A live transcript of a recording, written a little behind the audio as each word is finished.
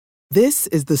This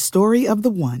is the story of the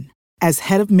one. As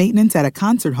head of maintenance at a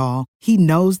concert hall, he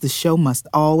knows the show must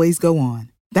always go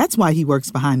on. That's why he works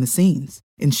behind the scenes,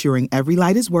 ensuring every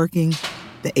light is working,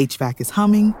 the HVAC is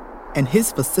humming, and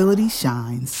his facility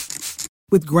shines.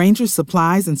 With Grainger's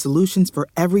supplies and solutions for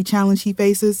every challenge he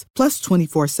faces, plus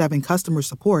 24/7 customer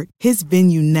support, his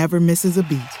venue never misses a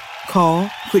beat. Call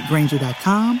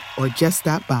quickgrainger.com or just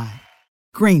stop by.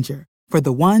 Grainger, for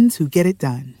the ones who get it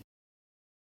done.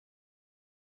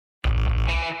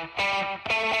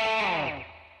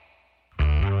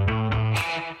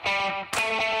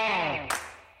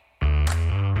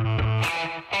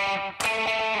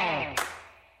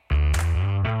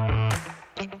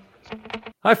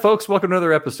 Hi, folks. Welcome to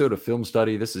another episode of Film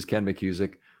Study. This is Ken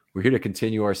McCusick. We're here to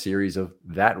continue our series of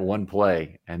That One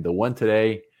Play. And the one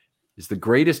today is the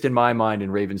greatest in my mind in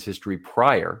Ravens history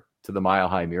prior to the Mile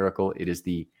High Miracle. It is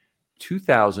the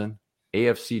 2000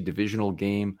 AFC divisional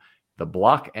game, the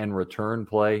block and return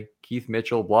play. Keith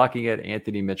Washington blocking at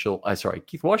Anthony Mitchell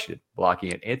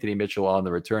on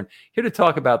the return. Here to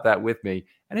talk about that with me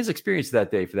and his experience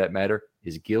that day, for that matter,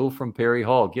 is Gil from Perry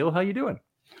Hall. Gil, how you doing?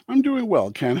 I'm doing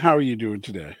well, Ken. How are you doing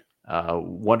today?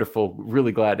 Wonderful.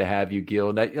 Really glad to have you,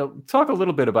 Gil. Now, talk a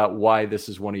little bit about why this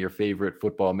is one of your favorite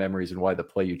football memories and why the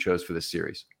play you chose for this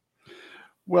series.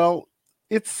 Well,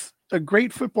 it's a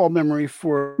great football memory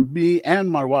for me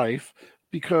and my wife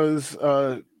because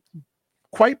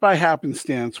quite by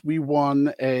happenstance, we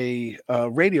won a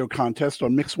radio contest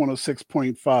on Mix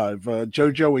 106.5,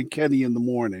 JoJo and Kenny in the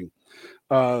morning.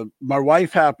 My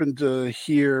wife happened to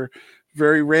hear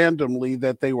very randomly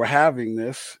that they were having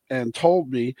this and told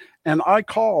me, and I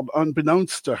called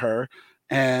unbeknownst to her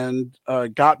and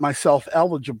got myself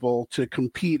eligible to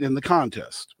compete in the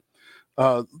contest.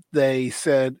 They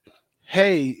said,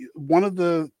 hey, one of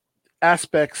the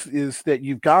aspects is that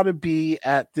you've got to be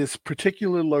at this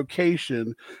particular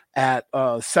location at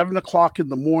 7 o'clock in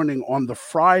the morning on the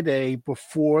Friday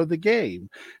before the game.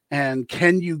 And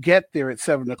can you get there at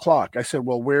 7 o'clock? I said,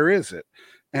 well, where is it?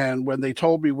 And when they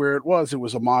told me where it was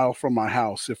a mile from my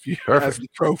house. If you, as the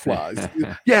crow flies,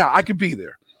 yeah, I could be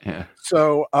there. Yeah.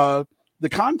 So the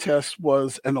contest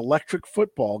was an electric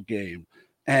football game,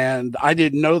 and I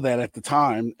didn't know that at the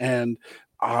time. And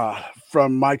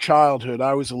from my childhood,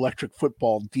 I was electric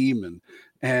football demon.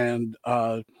 And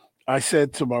I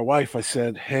said to my wife, I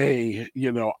said, hey,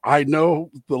 I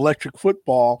know the electric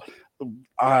football.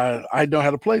 I know how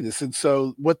to play this. And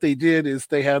so what they did is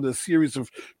they had a series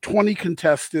of 20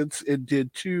 contestants and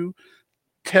did two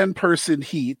 10-person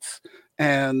heats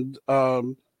and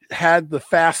had the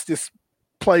fastest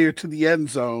player to the end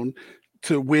zone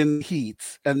to win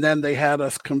heats. And then they had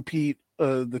us compete,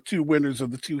 the two winners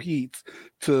of the two heats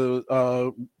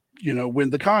to, win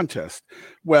the contest.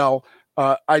 Well,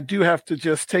 I do have to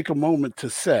just take a moment to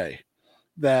say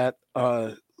that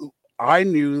I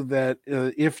knew that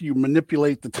if you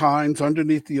manipulate the tines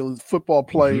underneath the football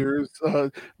players,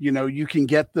 you can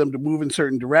get them to move in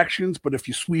certain directions. But if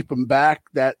you sweep them back,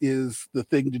 that is the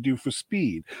thing to do for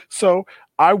speed. So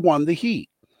I won the heat.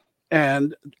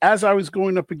 And as I was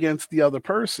going up against the other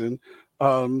person,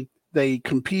 they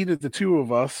competed, the two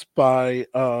of us, by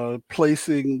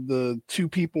placing the two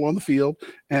people on the field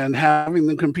and having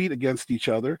them compete against each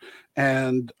other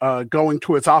and going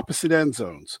towards opposite end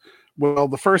zones. Well,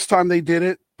 the first time they did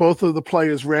it, both of the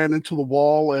players ran into the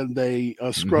wall and they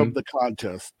scrubbed the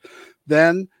contest.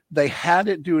 Then they had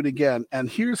it do it again. And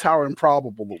here's how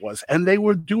improbable it was. And they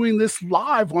were doing this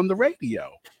live on the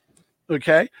radio.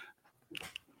 Okay.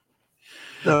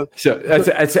 So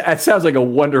that sounds like a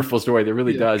wonderful story. That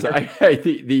really does.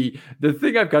 The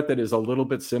thing I've got that is a little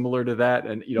bit similar to that.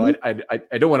 And,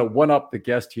 I don't want to one up the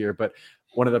guest here, but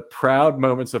one of the proud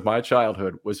moments of my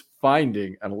childhood was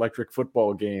finding an electric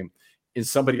football game in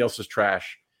somebody else's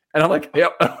trash. And I'm like, yeah,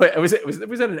 it was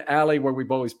in an alley where we've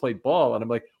always played ball. And I'm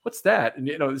like, what's that? And,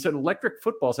 it's an electric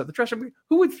football set. The trash. I'm like,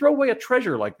 who would throw away a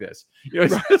treasure like this?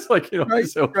 It's just like,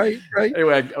 Right.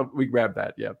 Anyway, we grabbed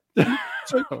that. Yeah.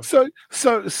 So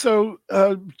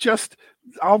just,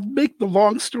 I'll make the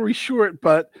long story short,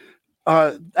 but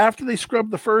after they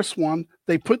scrubbed the first one,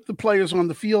 they put the players on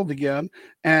the field again,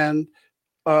 and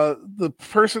the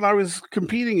person I was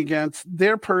competing against,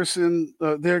 their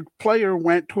player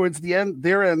went towards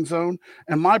their end zone,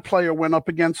 and my player went up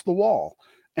against the wall,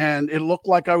 and it looked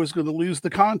like I was going to lose the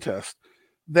contest.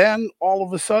 Then all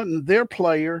of a sudden, their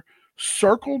player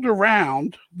circled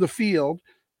around the field,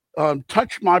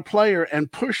 touched my player,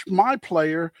 and pushed my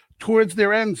player towards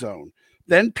their end zone.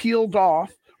 Then peeled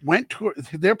off.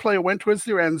 Their player went towards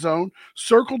their end zone,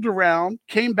 circled around,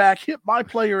 came back, hit my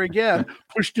player again,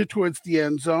 pushed it towards the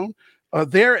end zone,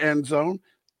 their end zone.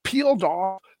 peeled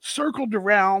off, circled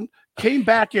around, came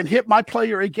back and hit my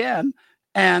player again,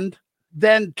 and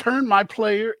then turned my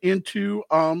player into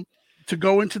to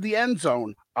go into the end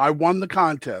zone. I won the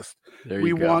contest. There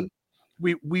you go.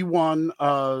 We won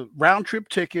round trip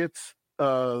tickets,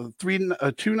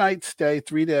 2-night stay,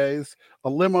 3 days, a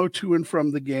limo to and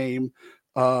from the game,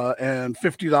 and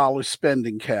 $50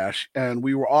 spending cash. And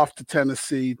we were off to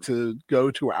Tennessee to go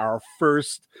to our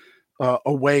first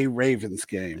away Ravens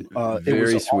game.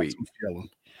 Very it was sweet. Awesome feeling.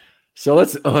 So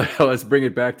let's bring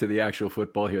it back to the actual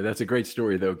football here. That's a great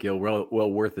story, though, Gil.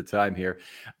 Well worth the time here.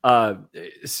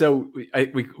 So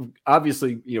we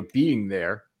obviously, being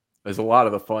there is a lot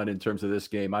of the fun in terms of this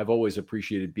game. I've always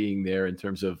appreciated being there in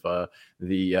terms of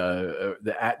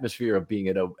the atmosphere of being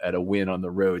at a win on the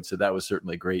road. So that was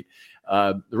certainly great.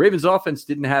 The Ravens offense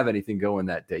didn't have anything going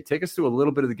that day. Take us through a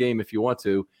little bit of the game if you want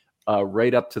to,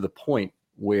 right up to the point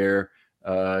where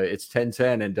it's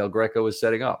 10-10 and Del Greco is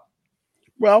setting up.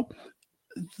 Well,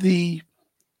 the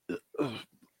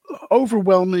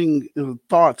overwhelming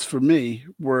thoughts for me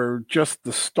were just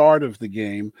the start of the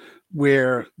game,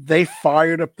 where they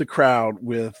fired up the crowd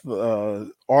with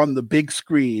on the big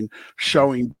screen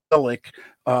showing Billick,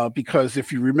 because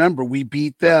if you remember, we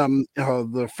beat them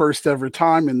the first ever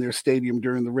time in their stadium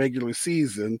during the regular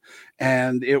season,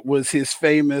 and it was his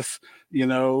famous,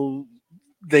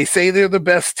 they say they're the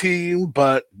best team,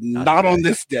 but not on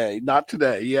this day, not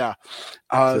today. Yeah.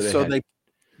 So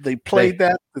they played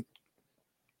that. The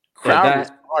crowd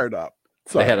was fired up.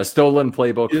 They had a stolen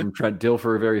playbook from Trent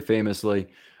Dilfer, very famously.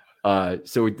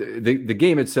 So the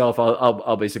game itself,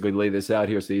 I'll basically lay this out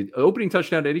here. So the opening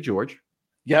touchdown to Eddie George.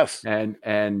 Yes. And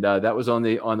that was on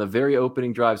the very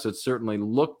opening drive. So it certainly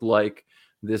looked like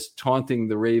this taunting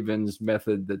the Ravens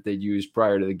method that they used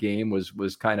prior to the game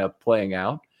was kind of playing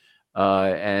out.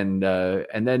 And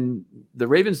then the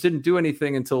Ravens didn't do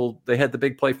anything until they had the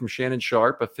big play from Shannon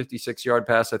Sharp, a 56-yard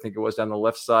pass, I think it was, down the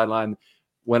left sideline,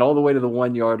 went all the way to the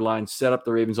 1-yard line, set up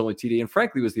the Ravens' only TD, and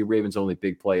frankly was the Ravens' only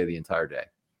big play of the entire day.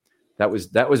 That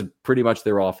was pretty much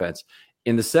their offense.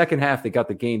 In the second half, they got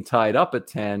the game tied up at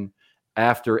 10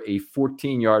 after a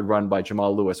 14-yard run by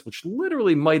Jamal Lewis, which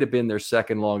literally might have been their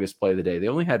second longest play of the day. They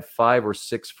only had 5 or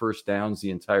 6 first downs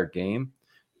the entire game.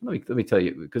 Let me tell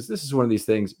you, because this is one of these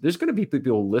things. There's going to be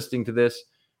people listening to this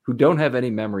who don't have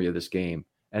any memory of this game,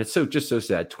 and it's just so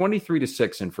sad.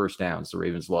 23-6 in first downs, the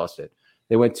Ravens lost it.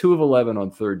 They went 2 of 11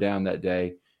 on third down that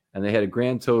day, and they had a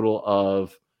grand total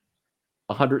of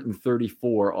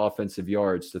 134 offensive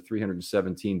yards to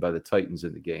 317 by the Titans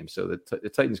in the game. So the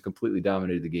Titans completely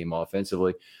dominated the game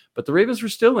offensively, but the Ravens were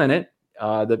still in it.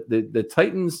 The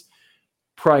Titans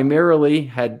primarily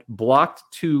had blocked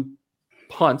 2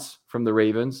 punts from the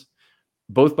Ravens,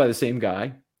 both by the same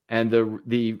guy, and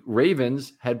the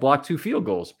Ravens had blocked 2 field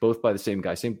goals, both by the same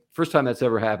guy. Same first time that's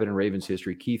ever happened in Ravens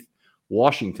history. Keith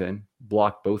Washington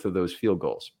blocked both of those field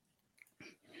goals.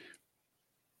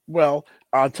 Well,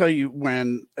 I'll tell you,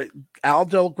 when Al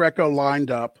Del Greco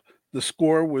lined up, the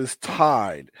score was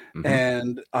tied,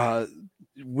 and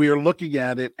we're looking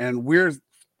at it, and we're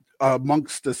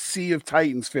amongst a sea of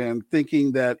Titans fans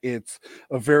thinking that it's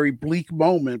a very bleak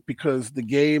moment because the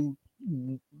game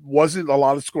wasn't a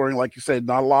lot of scoring, like you said,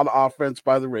 not a lot of offense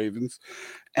by the Ravens,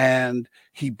 and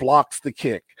he blocks the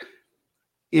kick.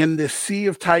 In this sea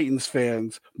of Titans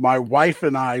fans, my wife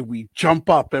and I, we jump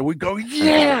up and we go,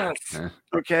 yes!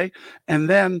 Okay? And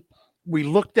then we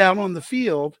look down on the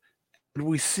field and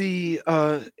we see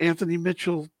Anthony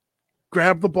Mitchell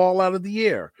grab the ball out of the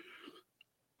air.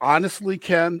 Honestly,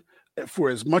 Ken, for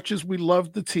as much as we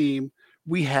loved the team,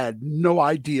 we had no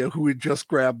idea who had just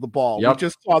grabbed the ball. Yep. We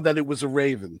just saw that it was a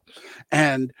Raven.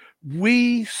 And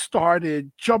we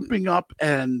started jumping up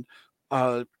and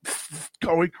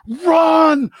going,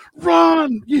 run,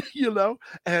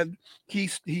 and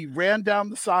he ran down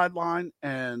the sideline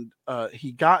and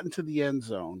he got into the end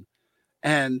zone,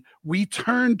 and we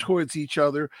turned towards each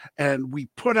other and we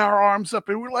put our arms up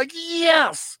and we're like,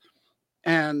 yes.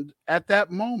 And at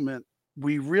that moment,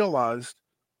 we realized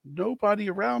nobody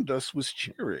around us was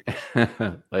cheering.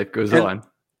 Life goes on.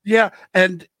 Yeah.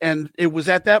 And it was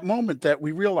at that moment that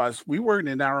we realized we weren't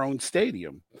in our own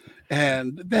stadium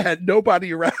and that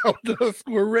nobody around us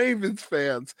were Ravens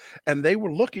fans, and they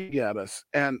were looking at us.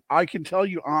 And I can tell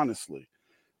you honestly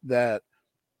that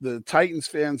the Titans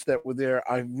fans that were there,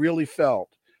 I really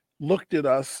felt, looked at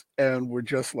us and were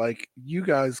just like, you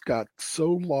guys got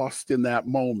so lost in that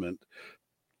moment,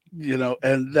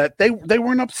 and that they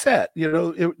weren't upset,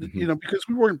 because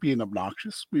we weren't being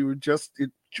obnoxious. We were just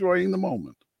enjoying the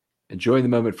moment. Enjoying the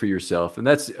moment for yourself. And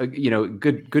that's,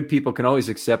 good people can always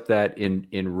accept that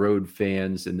in road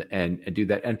fans and do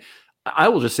that. And I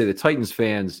will just say the Titans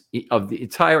fans of the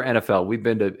entire NFL, we've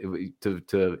been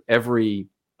to every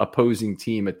opposing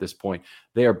team at this point.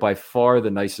 They are by far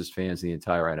the nicest fans in the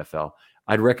entire NFL.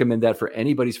 I'd recommend that for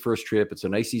anybody's first trip. It's a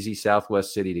nice, easy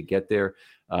Southwest city to get there.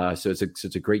 So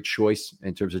it's a great choice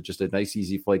in terms of just a nice,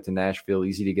 easy flight to Nashville,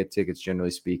 easy to get tickets,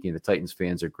 generally speaking. The Titans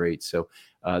fans are great. So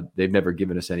they've never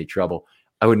given us any trouble.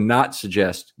 I would not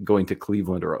suggest going to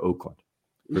Cleveland or Oakland.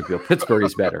 Pittsburgh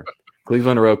is better.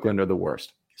 Cleveland or Oakland are the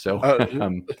worst. So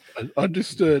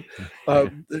understood.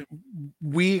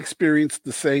 We experienced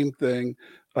the same thing.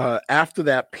 After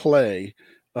that play,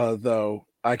 though,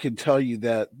 I can tell you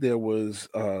that there was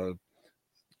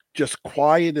just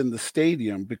quiet in the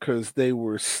stadium because they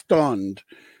were stunned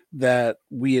that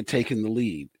we had taken the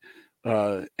lead.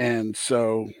 And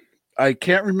so I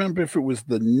can't remember if it was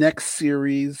the next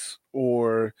series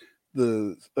or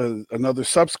another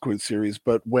subsequent series,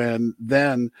 but when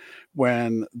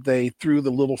they threw the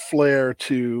little flare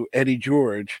to Eddie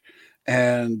George,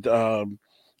 and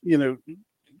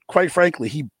quite frankly,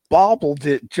 he bobbled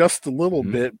it just a little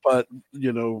bit, but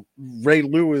Ray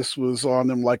Lewis was on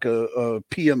him like a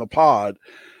pea in the pod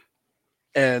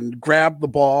and grabbed the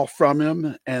ball from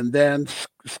him and then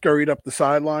scurried up the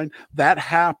sideline. That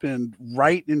happened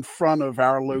right in front of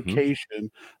our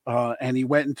location, and he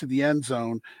went into the end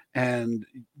zone, and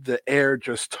the air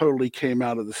just totally came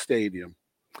out of the stadium.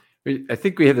 I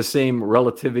think we had the same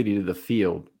relativity to the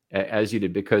field as you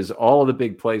did, because all of the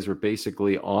big plays were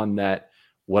basically on that,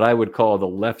 what I would call the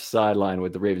left sideline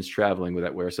with the Ravens traveling with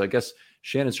that wear. So I guess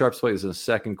Shannon Sharpe's play was in the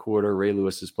second quarter. Ray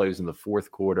Lewis's play was in the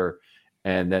fourth quarter.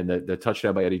 And then the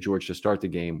touchdown by Eddie George to start the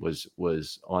game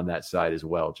was on that side as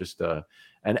well. Just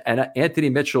and Anthony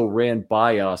Mitchell ran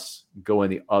by us going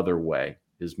the other way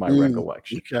is my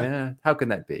recollection. Okay. How can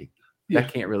that be? Yeah.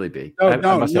 That can't really be. I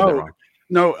must have been wrong.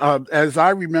 No, as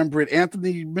I remember it,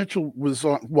 Anthony Mitchell was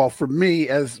on, well, for me,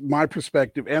 as my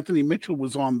perspective, Anthony Mitchell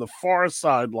was on the far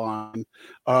sideline,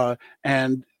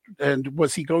 and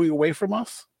was he going away from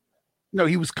us? No,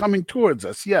 he was coming towards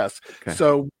us. Yes. Okay.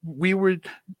 So we were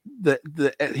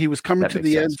he was coming to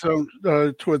the end zone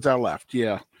towards our left.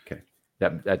 Yeah. Okay.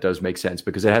 That does make sense,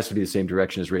 because it has to be the same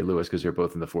direction as Ray Lewis, because they're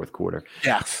both in the fourth quarter.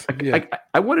 Yes.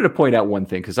 I wanted to point out one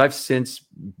thing, because I've since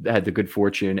had the good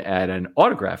fortune at an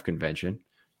autograph convention.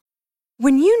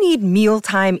 When you need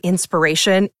mealtime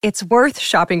inspiration, it's worth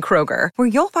shopping Kroger, where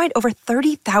you'll find over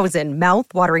 30,000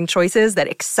 mouth-watering choices that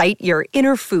excite your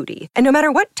inner foodie. And no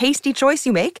matter what tasty choice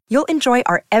you make, you'll enjoy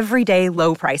our everyday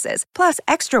low prices, plus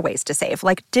extra ways to save,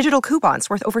 like digital coupons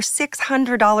worth over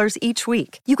 $600 each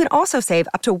week. You can also save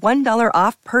up to $1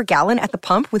 off per gallon at the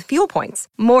pump with fuel points.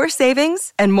 More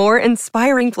savings and more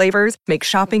inspiring flavors make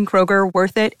shopping Kroger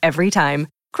worth it every time.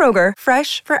 Kroger,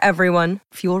 fresh for everyone.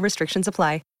 Fuel restrictions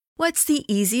apply. What's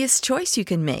the easiest choice you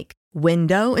can make?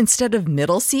 Window instead of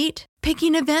middle seat?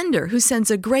 Picking a vendor who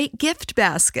sends a great gift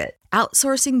basket?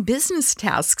 Outsourcing business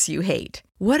tasks you hate?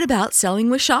 What about selling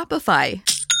with Shopify?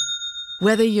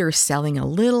 Whether you're selling a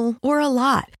little or a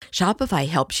lot, Shopify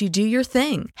helps you do your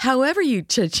thing, however you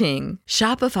cha-ching.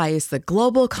 Shopify is the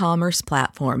global commerce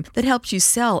platform that helps you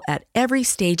sell at every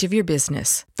stage of your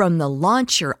business. From the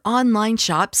launch your online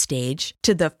shop stage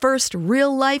to the first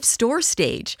real-life store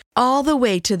stage, all the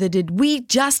way to the did we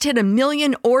just hit 1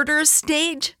 million orders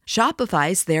stage.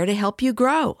 Shopify's there to help you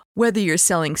grow. Whether you're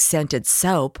selling scented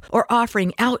soap or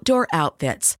offering outdoor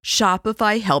outfits,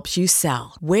 Shopify helps you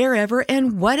sell. Wherever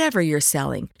and whatever you're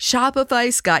selling,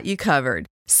 Shopify's got you covered.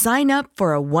 Sign up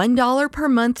for a $1 per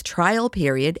month trial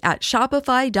period at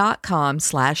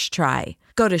shopify.com/try.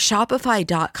 Go to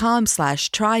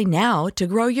shopify.com/try now to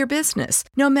grow your business,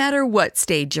 no matter what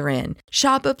stage you're in.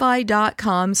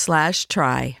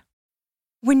 Shopify.com/try.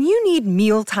 When you need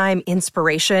mealtime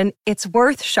inspiration, it's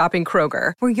worth shopping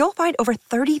Kroger, where you'll find over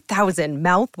 30,000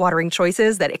 mouth-watering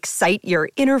choices that excite your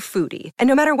inner foodie. And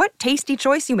no matter what tasty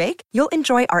choice you make, you'll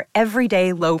enjoy our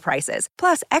everyday low prices,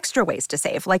 plus extra ways to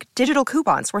save, like digital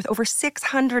coupons worth over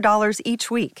 $600 each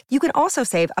week. You can also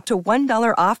save up to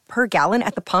 $1 off per gallon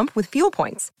at the pump with fuel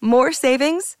points. More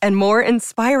savings and more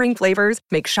inspiring flavors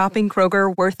make shopping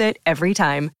Kroger worth it every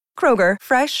time. Kroger,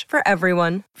 fresh for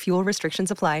everyone. Fuel restrictions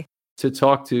apply. To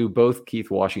talk to both Keith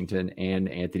Washington and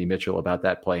Anthony Mitchell about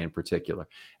that play in particular.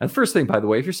 And the first thing, by the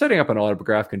way, if you're setting up an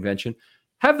autograph convention,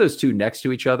 have those two next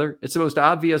to each other. It's the most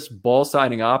obvious ball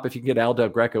signing op. If you can get Al Del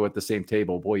Greco at the same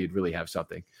table, boy, you'd really have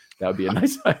something. That would be a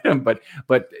nice item. But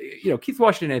Keith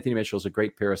Washington and Anthony Mitchell is a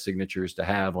great pair of signatures to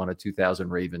have on a 2000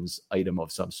 Ravens item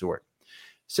of some sort.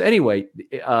 So anyway,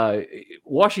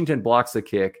 Washington blocks the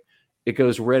kick. It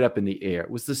goes right up in the air.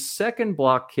 It was the second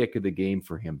block kick of the game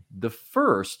for him. The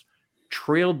first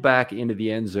trailed back into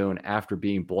the end zone after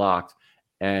being blocked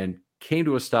and came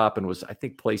to a stop and was, I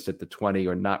think, placed at the 20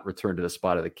 or not returned to the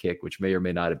spot of the kick, which may or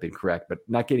may not have been correct, but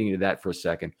not getting into that for a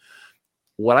second.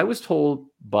 What I was told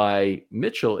by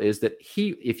Mitchell is that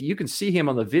if you can see him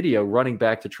on the video running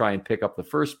back to try and pick up the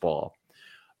first ball,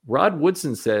 Rod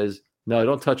Woodson says, no,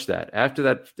 don't touch that. After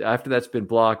that's been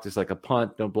blocked, it's like a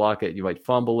punt. Don't block it. You might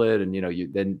fumble it, and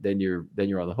then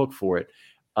you're on the hook for it.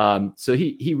 So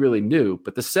he really knew.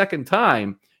 But the second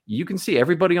time, you can see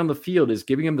everybody on the field is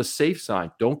giving him the safe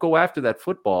sign. Don't go after that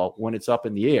football when it's up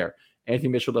in the air. Anthony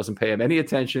Mitchell doesn't pay him any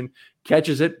attention,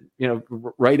 catches it,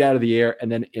 right out of the air,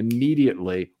 and then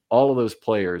immediately all of those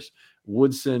players,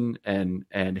 Woodson and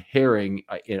Harris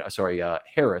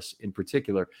in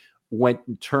particular, went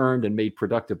and turned and made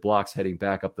productive blocks heading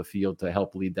back up the field to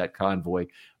help lead that convoy.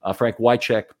 Frank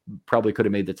Wycheck probably could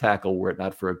have made the tackle were it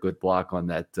not for a good block on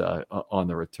that on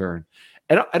the return.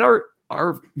 And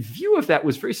our view of that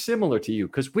was very similar to you,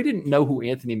 because we didn't know who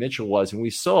Anthony Mitchell was, and we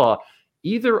saw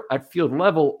either at field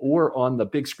level or on the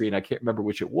big screen, I can't remember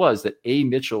which it was, that A.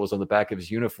 Mitchell was on the back of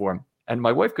his uniform. And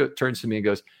my wife turns to me and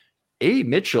goes, A.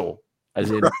 Mitchell,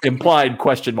 as in implied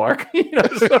question mark.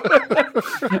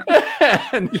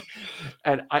 And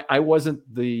I wasn't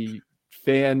the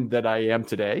fan that I am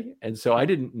today. And so I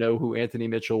didn't know who Anthony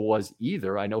Mitchell was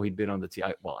either. I know he'd been on the team.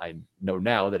 I know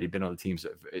now that he'd been on the teams,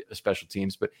 special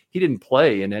teams, but he didn't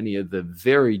play in any of the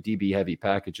very DB heavy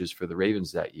packages for the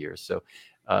Ravens that year. So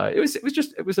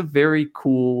it was a very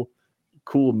cool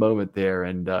moment there.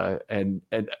 And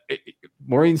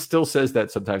Maureen still says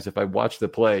that sometimes if I watch the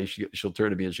play, she'll turn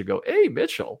to me and she'll go, "Hey,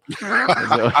 Mitchell."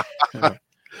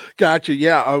 Gotcha.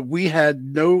 Yeah. We had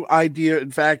no idea.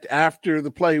 In fact, after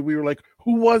the play, we were like,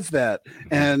 who was that?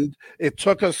 And it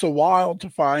took us a while to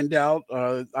find out,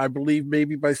 I believe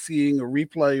maybe by seeing a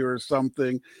replay or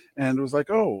something. And it was like,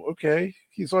 oh, okay,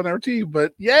 he's on our team,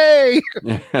 but yay.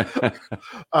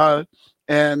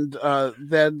 And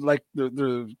then like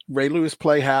the Ray Lewis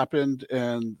play happened,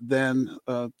 and then,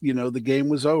 the game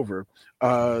was over.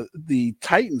 The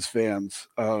Titans fans,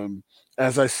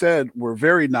 as I said, were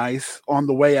very nice on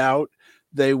the way out.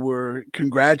 They were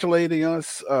congratulating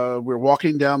us. We're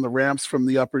walking down the ramps from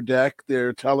the upper deck.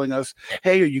 They're telling us,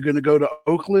 hey, are you going to go to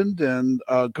Oakland? And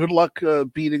good luck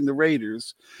beating the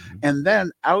Raiders. Mm-hmm. And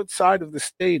then outside of the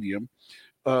stadium,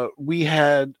 we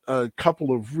had a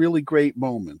couple of really great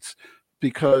moments,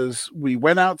 because we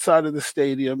went outside of the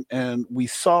stadium and we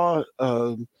saw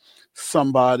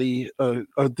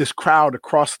this crowd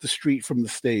across the street from the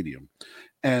stadium.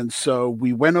 And so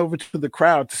we went over to the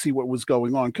crowd to see what was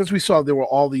going on, because we saw there were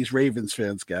all these Ravens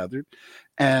fans gathered.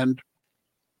 And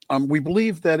we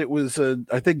believe that it was,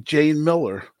 I think, Jane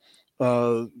Miller,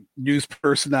 news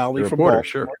personality from Baltimore.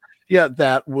 Sure. Yeah,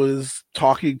 that was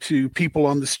talking to people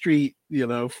on the street,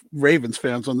 Ravens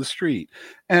fans on the street.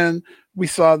 And we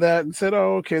saw that and said,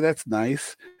 oh, okay, that's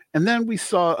nice. And then we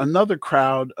saw another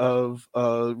crowd of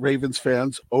Ravens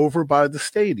fans over by the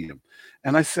stadium.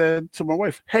 And I said to my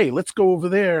wife, hey, let's go over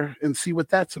there and see what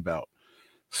that's about.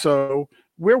 So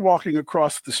we're walking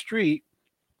across the street,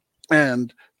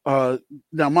 and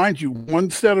now, mind you, one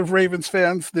set of Ravens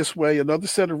fans this way, another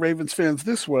set of Ravens fans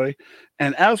this way.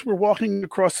 And as we're walking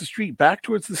across the street back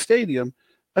towards the stadium,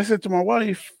 I said to my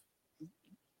wife,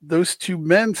 those two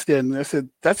men standing there, I said,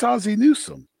 that's Ozzie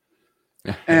Newsome.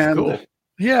 And cool.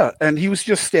 Yeah, and he was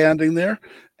just standing there,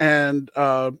 and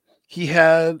he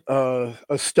had a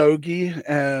stogie,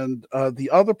 and the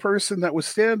other person that was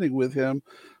standing with him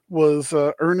was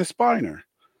Ernest Biner.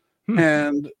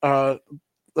 And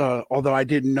although I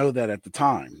didn't know that at the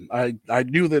time, I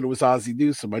knew that it was Ozzie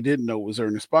Newsome. I didn't know it was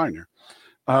Ernest Biner.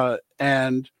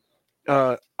 And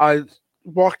I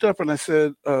walked up and I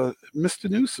said, Mr.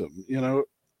 Newsome,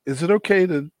 is it okay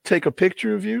to take a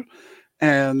picture of you?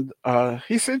 And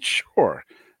he said, sure.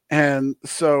 And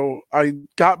so I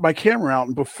got my camera out,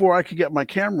 and before I could get my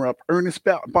camera up, Ernest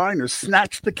Biner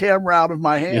snatched the camera out of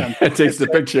my hand. Yeah, it takes the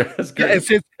picture. That's great.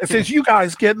 It says, you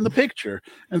guys get in the picture.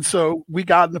 And so we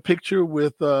got in the picture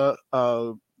with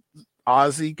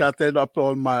Ozzie, got that up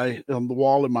on the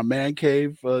wall in my man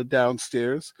cave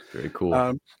downstairs. Very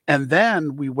cool. And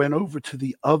then we went over to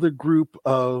the other group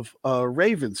of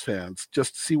Ravens fans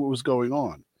just to see what was going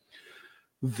on.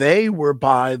 They were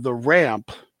by the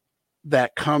ramp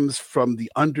that comes from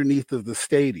the underneath of the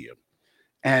stadium.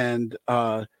 And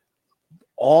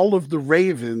all of the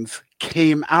Ravens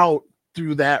came out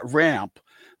through that ramp,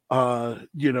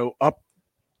 up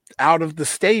out of the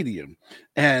stadium.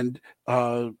 And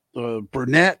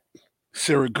Burnett,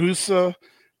 Siragusa,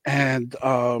 and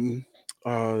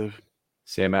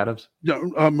Sam Adams?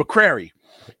 McCrary,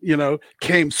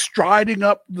 came striding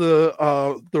up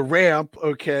the ramp.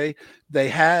 Okay. They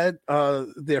had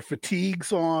their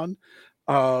fatigues on.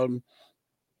 And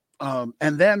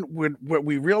then what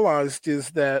we realized is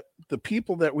that the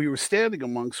people that we were standing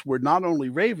amongst were not only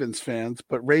Ravens fans,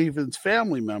 but Ravens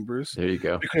family members. There you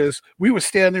go. Because we were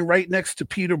standing right next to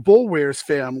Peter Boulware's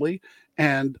family.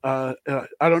 And I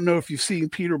don't know if you've seen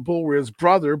Peter Boulware's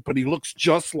brother, but he looks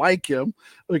just like him.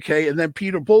 Okay. And then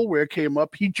Peter Boulware came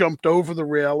up, he jumped over the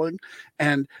railing,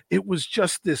 and it was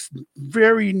just this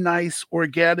very nice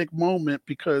organic moment,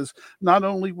 because not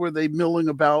only were they milling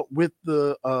about with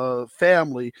the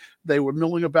family, they were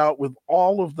milling about with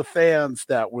all of the fans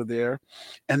that were there.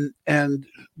 And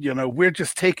we're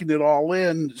just taking it all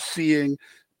in, seeing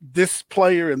this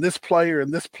player and this player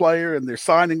and this player, and they're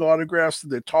signing autographs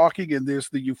and they're talking, and there's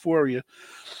the euphoria.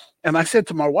 And I said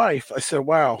to my wife, I said,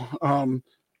 wow,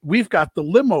 we've got the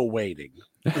limo waiting.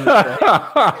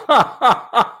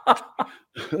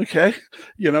 Okay.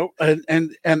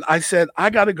 And I said,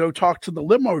 I got to go talk to the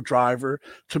limo driver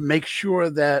to make sure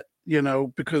that,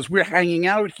 because we're hanging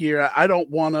out here, I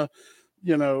don't want to,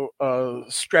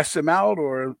 stress him out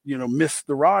or, miss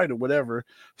the ride or whatever.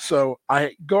 So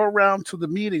I go around to the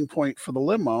meeting point for the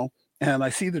limo, and I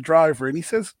see the driver, and he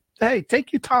says, hey,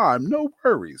 take your time, no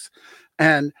worries.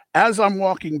 And as I'm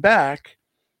walking back,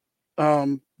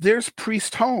 there's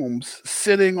Priest Holmes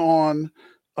sitting on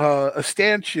a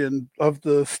stanchion of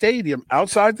the stadium,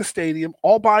 outside the stadium,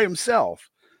 all by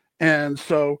himself. And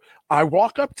so I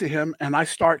walk up to him and I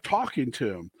start talking to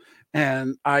him.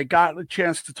 And I got a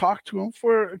chance to talk to him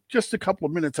for just a couple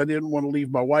of minutes. I didn't want to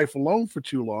leave my wife alone for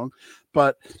too long,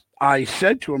 but I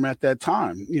said to him at that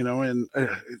time, and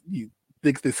you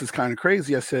think this is kind of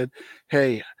crazy. I said,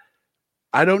 hey,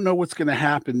 I don't know what's going to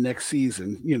happen next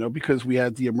season, because we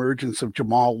had the emergence of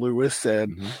Jamal Lewis,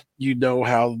 and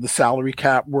how the salary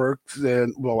cap works.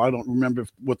 And I don't remember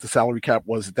what the salary cap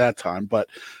was at that time, but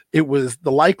it was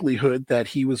the likelihood that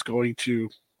he was going to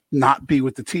not be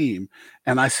with the team.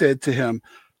 And I said to him,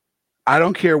 I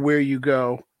don't care where you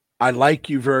go. I like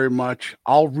you very much.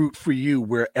 I'll root for you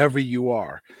wherever you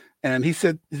are. And he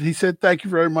said, thank you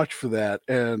very much for that.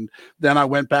 And then I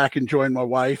went back and joined my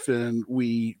wife, and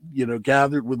we,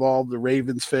 gathered with all the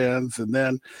Ravens fans, and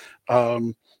then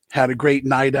had a great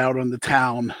night out on the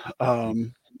town,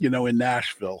 in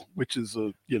Nashville, which is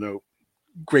a,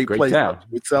 great place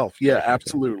itself. Yeah,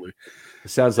 absolutely. It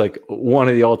sounds like one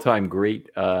of the all-time great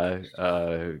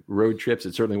road trips.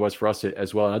 It certainly was for us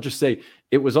as well. And I'll just say,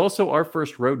 it was also our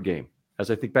first road game. As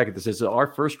I think back at this, it's our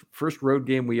first road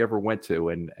game we ever went to,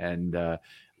 and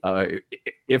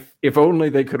if only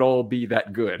they could all be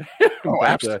that good.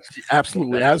 But,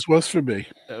 absolutely, as was for me.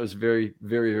 That was very,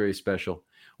 very, very special.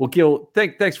 Well, Gil,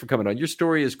 thanks for coming on. Your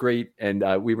story is great, and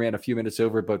we ran a few minutes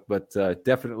over, but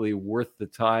definitely worth the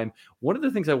time. One of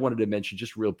the things I wanted to mention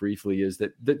just real briefly is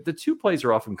that the two plays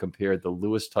are often compared: the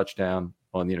Lewis touchdown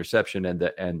on the interception and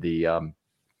the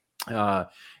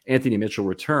Anthony Mitchell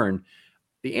return.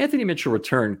 The Anthony Mitchell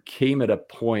return came at a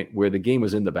point where the game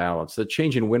was in the balance. The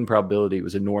change in win probability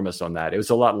was enormous on that. It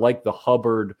was a lot like the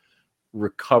Hubbard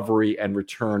recovery and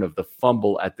return of the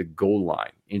fumble at the goal line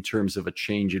in terms of a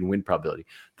change in win probability.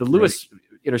 The Lewis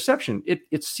interception,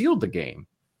 it sealed the game,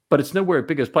 but it's nowhere as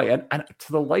big as play. And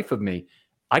to the life of me,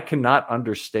 I cannot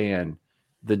understand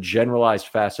the generalized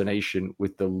fascination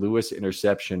with the Lewis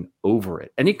interception over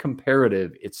it. Any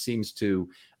comparative, it seems to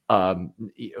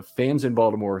fans in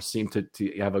Baltimore seem to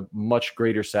have a much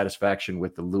greater satisfaction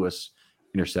with the Lewis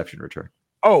interception return.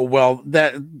 Oh, well,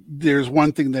 that there's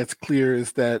one thing that's clear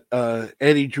is that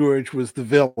Eddie George was the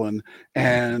villain,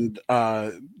 and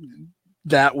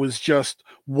that was just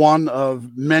one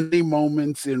of many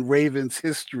moments in Ravens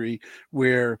history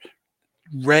where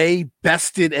Ray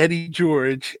bested Eddie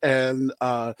George, and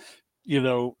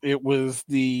it was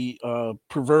the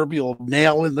proverbial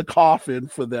nail in the coffin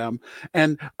for them.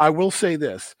 And I will say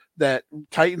this, that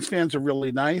Titans fans are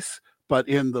really nice, but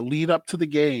in the lead up to the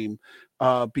game,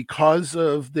 because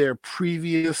of their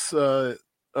previous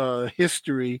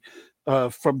history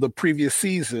from the previous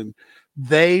season,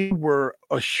 they were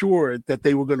assured that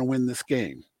they were going to win this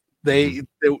game.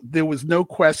 There was no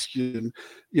question,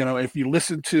 if you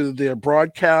listen to their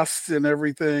broadcasts and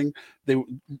everything,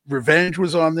 revenge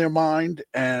was on their mind,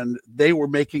 and they were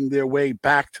making their way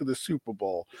back to the Super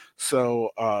Bowl.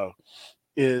 So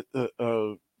it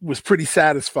was pretty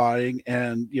satisfying.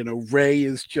 And, Ray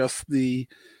is just the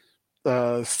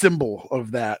symbol of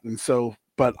that. And so,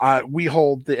 but we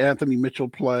hold the Anthony Mitchell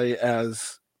play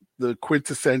as the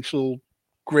quintessential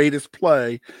greatest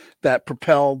play that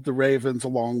propelled the Ravens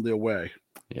along their way.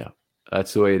 Yeah.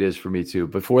 That's the way it is for me too.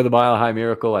 Before the Mile High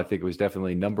Miracle, I think it was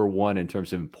definitely number one in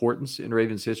terms of importance in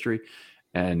Ravens history.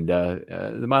 And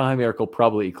the Mile High Miracle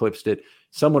probably eclipsed it.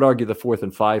 Some would argue the 4th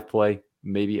and 5 play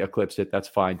maybe eclipsed it. That's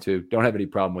fine too. Don't have any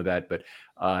problem with that. But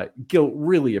Gil,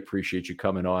 really appreciate you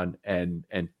coming on and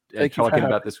talking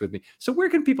about this with me. So where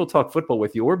can people talk football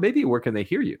with you, or maybe where can they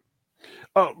hear you?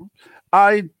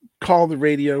 I call the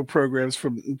radio programs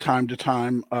from time to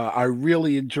time. I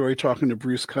really enjoy talking to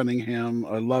Bruce Cunningham.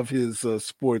 I love his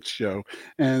sports show,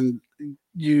 and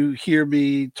you hear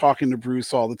me talking to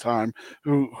Bruce all the time,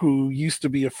 who used to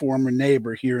be a former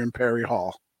neighbor here in Perry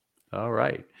Hall. All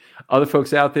right. Other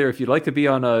folks out there, if you'd like to be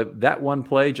on that one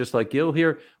play, just like Gil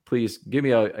here, please give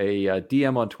me a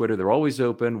DM on Twitter. They're always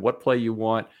open. What play you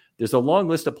want. There's a long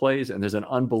list of plays, and there's an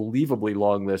unbelievably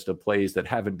long list of plays that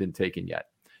haven't been taken yet.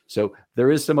 So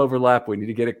there is some overlap. We need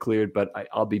to get it cleared, but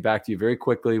I'll be back to you very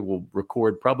quickly. We'll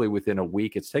record probably within a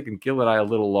week. It's taken Gil and I a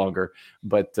little longer,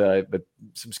 but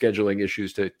some scheduling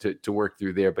issues to work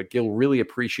through there. But Gil, really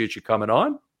appreciate you coming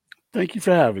on. Thank you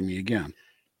for having me again.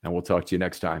 And we'll talk to you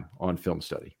next time on Film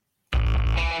Study.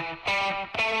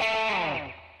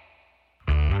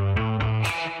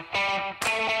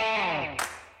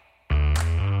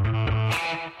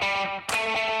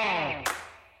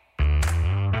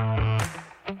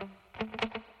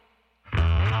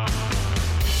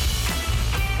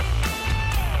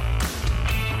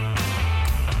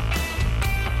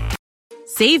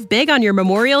 Save big on your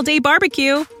Memorial Day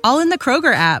barbecue, all in the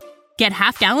Kroger app. Get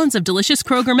half gallons of delicious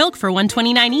Kroger milk for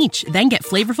 $1.29 each. Then get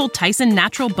flavorful Tyson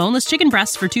natural boneless chicken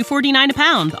breasts for $2.49 a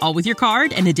pound, all with your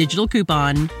card and a digital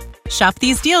coupon. Shop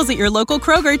these deals at your local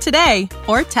Kroger today,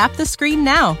 or tap the screen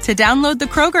now to download the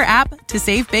Kroger app to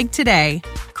save big today.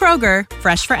 Kroger,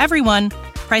 fresh for everyone.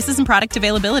 Prices and product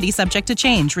availability subject to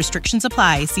change. Restrictions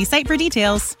apply. See site for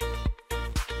details.